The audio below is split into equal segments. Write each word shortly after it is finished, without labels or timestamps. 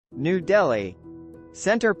New Delhi.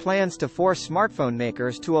 Center plans to force smartphone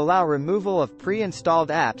makers to allow removal of pre-installed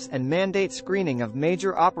apps and mandate screening of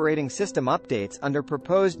major operating system updates under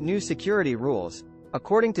proposed new security rules,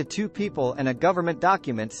 according to two people and a government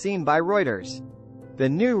document seen by Reuters. The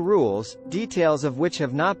new rules, details of which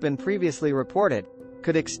have not been previously reported,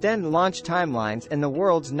 could extend launch timelines in the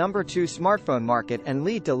world's number 2 smartphone market and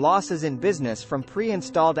lead to losses in business from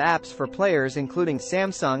pre-installed apps for players including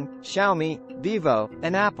Samsung, Xiaomi, Vivo,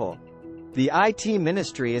 and Apple. The IT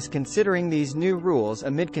ministry is considering these new rules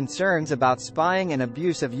amid concerns about spying and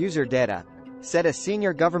abuse of user data, said a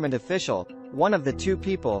senior government official, one of the two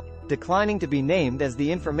people, declining to be named as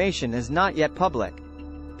the information is not yet public.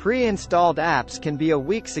 Pre-installed apps can be a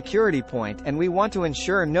weak security point and we want to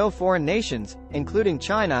ensure no foreign nations, including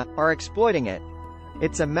China, are exploiting it.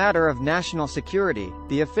 It's a matter of national security,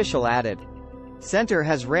 the official added. Center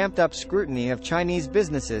has ramped up scrutiny of Chinese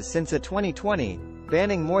businesses since 2020,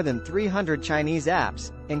 banning more than 300 Chinese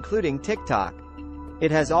apps, including TikTok. It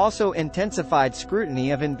has also intensified scrutiny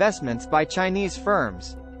of investments by Chinese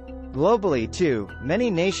firms. Globally too, many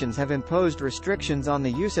nations have imposed restrictions on the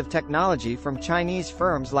use of technology from Chinese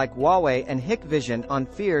firms like Huawei and Hikvision on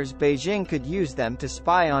fears Beijing could use them to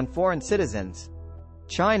spy on foreign citizens.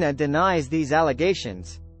 China denies these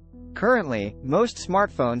allegations. Currently, most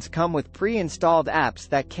smartphones come with pre-installed apps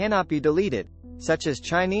that cannot be deleted, such as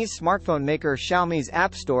Chinese smartphone maker Xiaomi's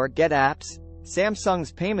App Store Get Apps,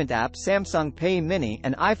 Samsung's payment app Samsung Pay Mini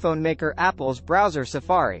and iPhone maker Apple's browser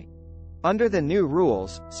Safari. Under the new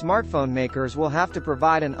rules, smartphone makers will have to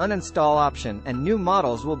provide an uninstall option and new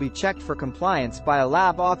models will be checked for compliance by a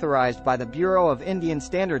lab authorized by the Bureau of Indian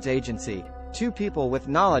Standards Agency, two people with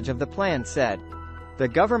knowledge of the plan said. The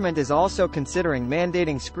government is also considering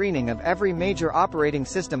mandating screening of every major operating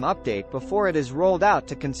system update before it is rolled out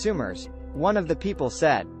to consumers, one of the people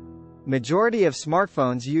said. Majority of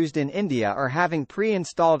smartphones used in India are having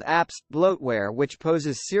pre-installed apps, bloatware which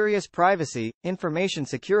poses serious privacy, information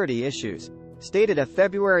security issues, stated a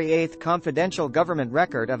February 8 confidential government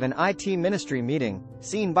record of an IT ministry meeting,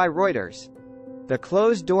 seen by Reuters. The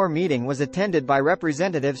closed-door meeting was attended by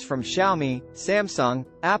representatives from Xiaomi, Samsung,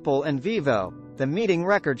 Apple and Vivo, the meeting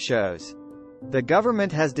record shows. The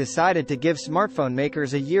government has decided to give smartphone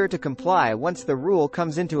makers a year to comply once the rule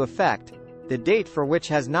comes into effect, the date for which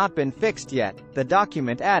has not been fixed yet, the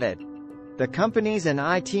document added. The companies and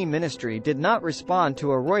IT ministry did not respond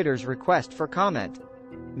to a Reuters request for comment.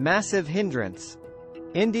 Massive hindrance.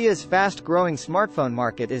 India's fast-growing smartphone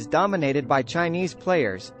market is dominated by Chinese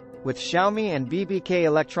players, with Xiaomi and BBK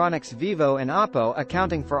Electronics Vivo and Oppo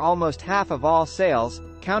accounting for almost half of all sales,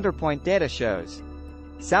 Counterpoint data shows.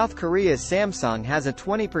 South Korea's Samsung has a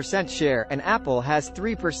 20% share and Apple has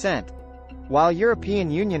 3%. While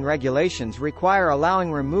European Union regulations require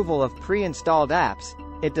allowing removal of pre-installed apps,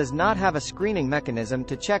 it does not have a screening mechanism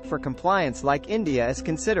to check for compliance like India is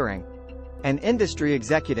considering. An industry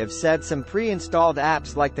executive said some pre-installed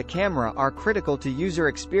apps like the camera are critical to user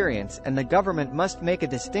experience and the government must make a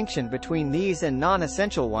distinction between these and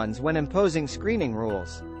non-essential ones when imposing screening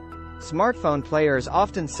rules. Smartphone players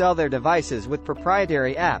often sell their devices with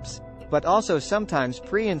proprietary apps, but also sometimes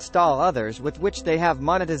pre-install others with which they have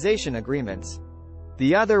monetization agreements.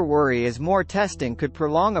 The other worry is more testing could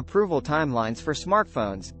prolong approval timelines for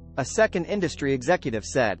smartphones, a second industry executive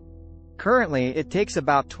said. Currently it takes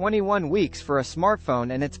about 21 weeks for a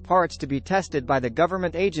smartphone and its parts to be tested by the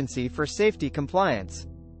government agency for safety compliance.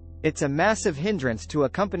 It's a massive hindrance to a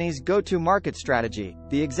company's go-to-market strategy,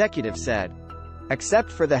 the executive said.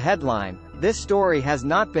 Except for the headline, this story has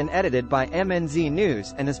not been edited by MNZ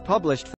News and is published